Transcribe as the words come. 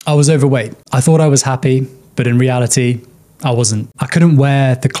I was overweight. I thought I was happy, but in reality, I wasn't. I couldn't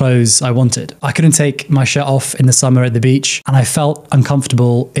wear the clothes I wanted. I couldn't take my shirt off in the summer at the beach, and I felt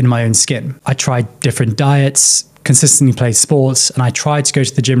uncomfortable in my own skin. I tried different diets, consistently played sports, and I tried to go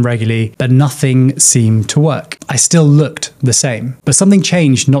to the gym regularly, but nothing seemed to work. I still looked the same, but something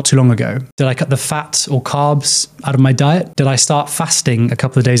changed not too long ago. Did I cut the fat or carbs out of my diet? Did I start fasting a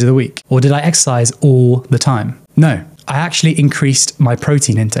couple of days of the week? Or did I exercise all the time? No. I actually increased my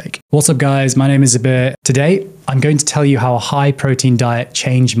protein intake. What's up guys, my name is Zabir. Today, I'm going to tell you how a high protein diet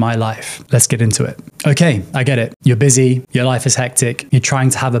changed my life. Let's get into it. Okay, I get it. You're busy, your life is hectic, you're trying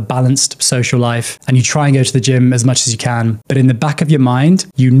to have a balanced social life, and you try and go to the gym as much as you can, but in the back of your mind,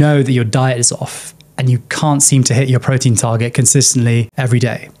 you know that your diet is off and you can't seem to hit your protein target consistently every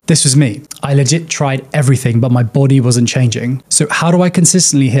day. This was me. I legit tried everything, but my body wasn't changing. So how do I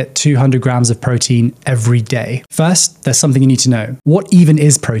consistently hit 200 grams of protein every day? First, there's something you need to know. What even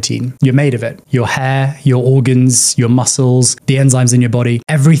is protein? You're made of it. Your hair, your organs, your muscles, the enzymes in your body,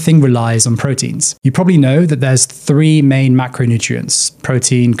 everything relies on proteins. You probably know that there's 3 main macronutrients: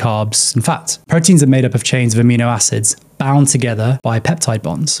 protein, carbs, and fat. Proteins are made up of chains of amino acids bound together by peptide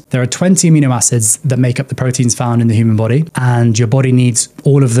bonds. There are 20 amino acids that make up the proteins found in the human body, and your body needs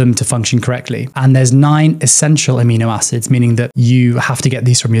all of them to function correctly. And there's 9 essential amino acids, meaning that you have to get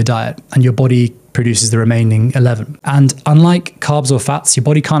these from your diet, and your body produces the remaining 11. And unlike carbs or fats, your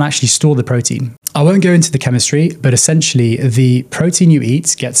body can't actually store the protein. I won't go into the chemistry, but essentially the protein you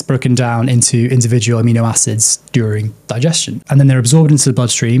eat gets broken down into individual amino acids during digestion. And then they're absorbed into the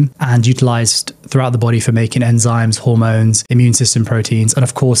bloodstream and utilized throughout the body for making enzymes, hormones, immune system proteins, and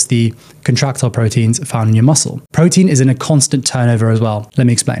of course the contractile proteins found in your muscle. Protein is in a constant turnover as well. Let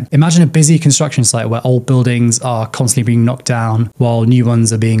me explain. Imagine a busy construction site where old buildings are constantly being knocked down while new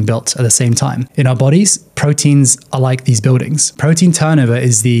ones are being built at the same time. In our bodies, proteins are like these buildings. Protein turnover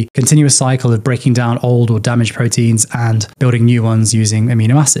is the continuous cycle of breaking down old or damaged proteins and building new ones using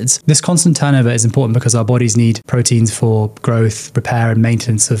amino acids. This constant turnover is important because our bodies need proteins for growth, repair, and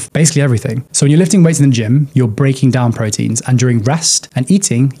maintenance of basically everything. So when you're lifting weights in the gym, you're breaking down proteins, and during rest and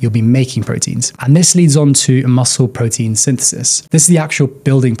eating, you'll be making proteins. And this leads on to muscle protein synthesis. This is the actual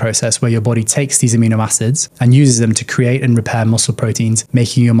building process where your body takes these amino acids and uses them to create and repair muscle proteins,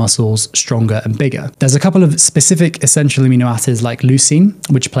 making your muscles stronger and bigger. There's a couple of specific essential amino acids like leucine,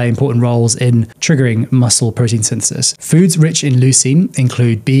 which play important roles in triggering muscle protein synthesis. Foods rich in leucine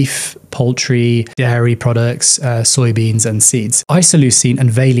include beef, poultry, dairy products, soybeans, and seeds. Isoleucine and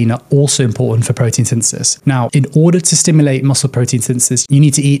valine are also important for protein synthesis. Now, in order to stimulate muscle protein synthesis, you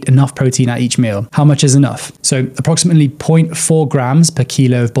need to eat enough protein at each meal. How much is enough? So approximately 0.4 grams per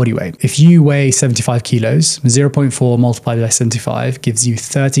kilo of body weight. If you weigh 75 kilos, 0.4 multiplied by 75 gives you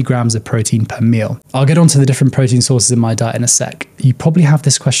 30 grams of protein per meal. I'll get onto the different protein sources in my diet in a sec. You probably have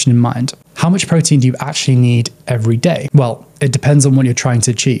this question in mind. How much protein do you actually need every day? Well, it depends on what you're trying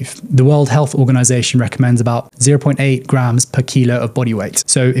to achieve. The World Health Organization recommends about 0.8 grams per kilo of body weight.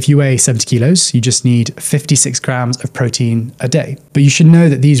 So if you weigh 70 kilos, you just need 56 grams of protein a day. But you should know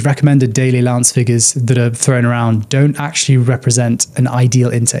that these recommended daily allowance figures that are thrown around don't actually represent an ideal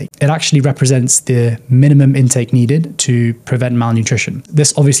intake. It actually represents the minimum intake needed to prevent malnutrition.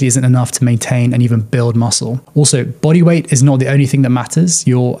 This obviously isn't enough to maintain and even build muscle. Also, body weight is not the only thing that matters.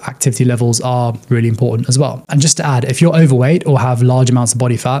 Your activity levels are really important as well. And just to add, if you're overweight or have large amounts of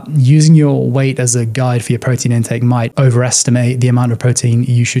body fat, using your weight as a guide for your protein intake might overestimate the amount of protein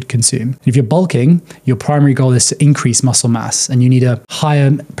you should consume. If you're bulking, your primary goal is to increase muscle mass, and you need a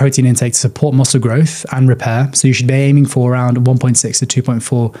higher protein intake to support muscle growth and repair. So you should be aiming for around 1.6 to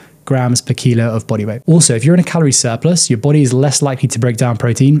 2.4 grams per kilo of body weight. Also, if you're in a calorie surplus, your body is less likely to break down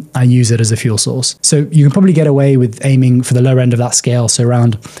protein and use it as a fuel source. So you can probably get away with aiming for the lower end of that scale, so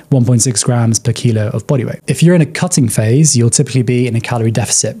around 1.6 grams per kilo of body weight. If you're in a cutting phase, you'll typically be in a calorie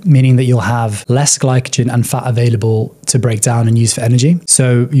deficit, meaning that you'll have less glycogen and fat available to break down and use for energy.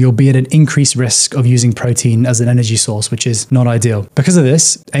 So you'll be at an increased risk of using protein as an energy source, which is not ideal. Because of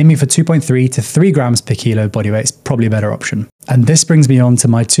this, aiming for 2.3 to 3 grams per kilo body weight is probably a better option. And this brings me on to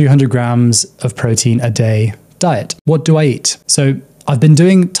my 200 grams of protein a day diet. What do I eat? So I've been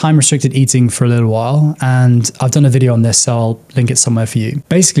doing time-restricted eating for a little while, and I've done a video on this, so I'll link it somewhere for you.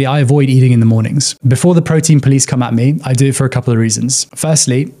 Basically, I avoid eating in the mornings. Before the protein police come at me, I do it for a couple of reasons.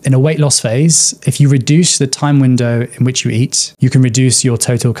 Firstly, in a weight loss phase, if you reduce the time window in which you eat, you can reduce your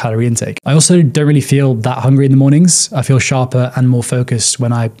total calorie intake. I also don't really feel that hungry in the mornings. I feel sharper and more focused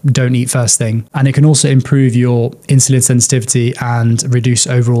when I don't eat first thing. And it can also improve your insulin sensitivity and reduce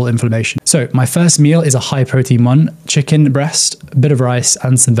overall inflammation. So my first meal is a high protein one, chicken breast, a bit of rice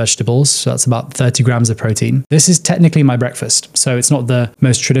and some vegetables. So that's about 30 grams of protein. This is technically my breakfast. So it's not the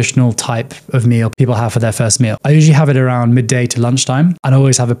most traditional type of meal people have for their first meal. I usually have it around midday to lunchtime, and I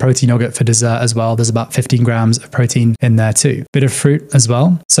always have a protein yogurt for dessert as well. There's about 15 grams of protein in there too. Bit of fruit as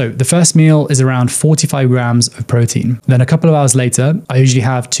well. So the first meal is around 45 grams of protein. Then a couple of hours later, I usually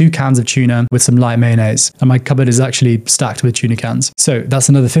have 2 cans of tuna with some light mayonnaise, and my cupboard is actually stacked with tuna cans. So that's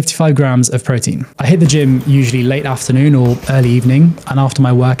another 55 grams of protein. I hit the gym usually late afternoon or early evening, and after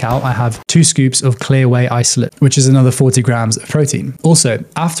my workout, I have 2 scoops of clear whey isolate, which is another 40 grams of protein. Also,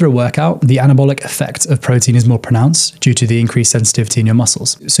 after a workout, the anabolic effect of protein is more pronounced due to the increased sensitivity in your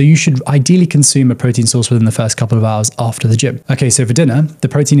muscles. So you should ideally consume a protein source within the first couple of hours after the gym. Okay, so for dinner, the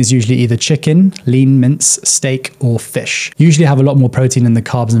protein is usually either chicken, lean mince, steak, or fish. Usually have a lot more protein than the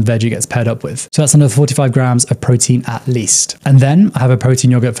carbs and veg it gets paired up with. So that's another 45 grams of protein at least. And then I have a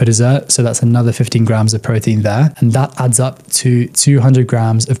protein yogurt for dessert. So that's another 15 grams of protein there. And that adds up to 200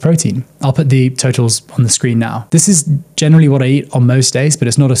 grams of protein. I'll put the totals on the screen now. This is generally what I eat on most days, but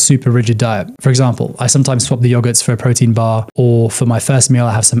it's not a super rigid diet. For example, I sometimes swap the yogurts for a protein bar, or for my first meal,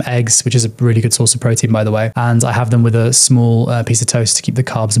 I have some eggs, which is a really good source of protein, by the way. And I have them with a small piece of toast to keep the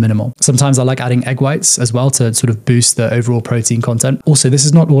carbs minimal. Sometimes I like adding egg whites as well to sort of boost the overall protein content. Also, this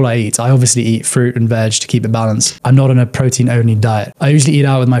is not all I eat. I obviously eat fruit and veg to keep it balanced. I'm not on a protein only diet. I usually eat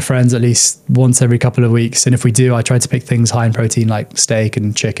out with my friends at least once every couple of weeks. And if we do, I try to pick things high in protein like steak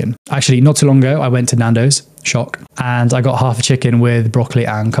and chicken. Actually, not too long ago, I went to Nando's, shock, and I got half a chicken with broccoli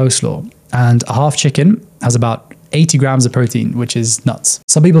and coleslaw. And a half chicken has about 80 grams of protein, which is nuts.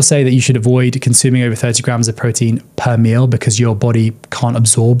 Some people say that you should avoid consuming over 30 grams of protein per meal because your body can't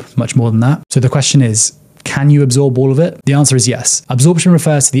absorb much more than that. So the question is, can you absorb all of it? The answer is yes. Absorption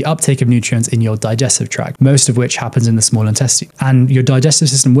refers to the uptake of nutrients in your digestive tract, most of which happens in the small intestine. And your digestive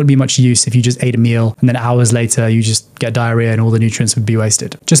system wouldn't be much use if you just ate a meal and then hours later you just get diarrhea and all the nutrients would be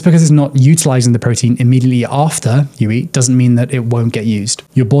wasted. Just because it's not utilizing the protein immediately after you eat doesn't mean that it won't get used.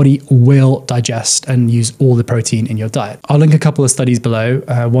 Your body will digest and use all the protein in your diet. I'll link a couple of studies below,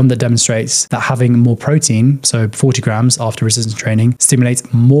 one that demonstrates that having more protein, so 40 grams after resistance training,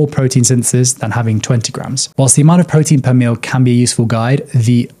 stimulates more protein synthesis than having 20 grams. Whilst the amount of protein per meal can be a useful guide,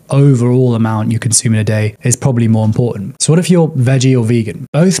 the overall amount you consume in a day is probably more important. So what if you're veggie or vegan?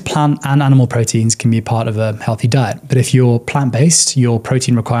 Both plant and animal proteins can be part of a healthy diet, but if you're plant-based, your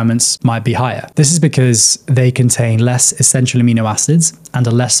protein requirements might be higher. This is because they contain less essential amino acids and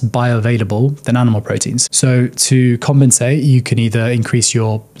are less bioavailable than animal proteins. So to compensate, you can either increase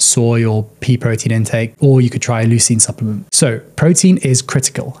your soy or pea protein intake, or you could try a leucine supplement. So protein is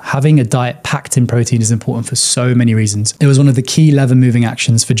critical. Having a diet packed in protein is important for so many reasons. It was one of the key lever-moving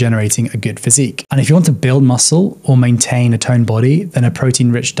actions for generating a good physique. And if you want to build muscle or maintain a toned body, then a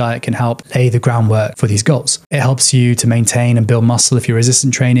protein-rich diet can help lay the groundwork for these goals. It helps you to maintain and build muscle if you're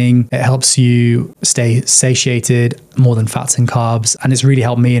resistant training. It helps you stay satiated more than fats and carbs. And it's really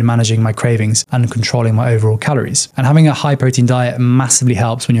helped me in managing my cravings and controlling my overall calories. And having a high protein diet massively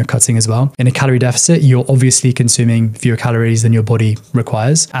helps when you're cutting as well. In a calorie deficit, you're obviously consuming fewer calories than your body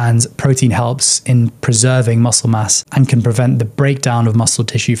requires. And protein helps in preserving muscle mass and can prevent the breakdown of muscle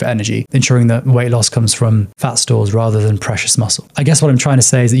tissue for energy, ensuring that weight loss comes from fat stores rather than precious muscle. I guess what I'm trying to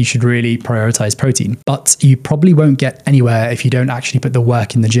say is that you should really prioritize protein, but you probably won't get anywhere if you don't actually put the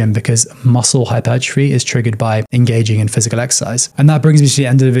work in the gym, because muscle hypertrophy is triggered by engaging in physical exercise. And that brings me to the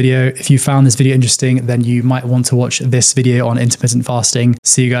end of the video. If you found this video interesting, then you might want to watch this video on intermittent fasting.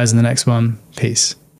 See you guys in the next one. Peace.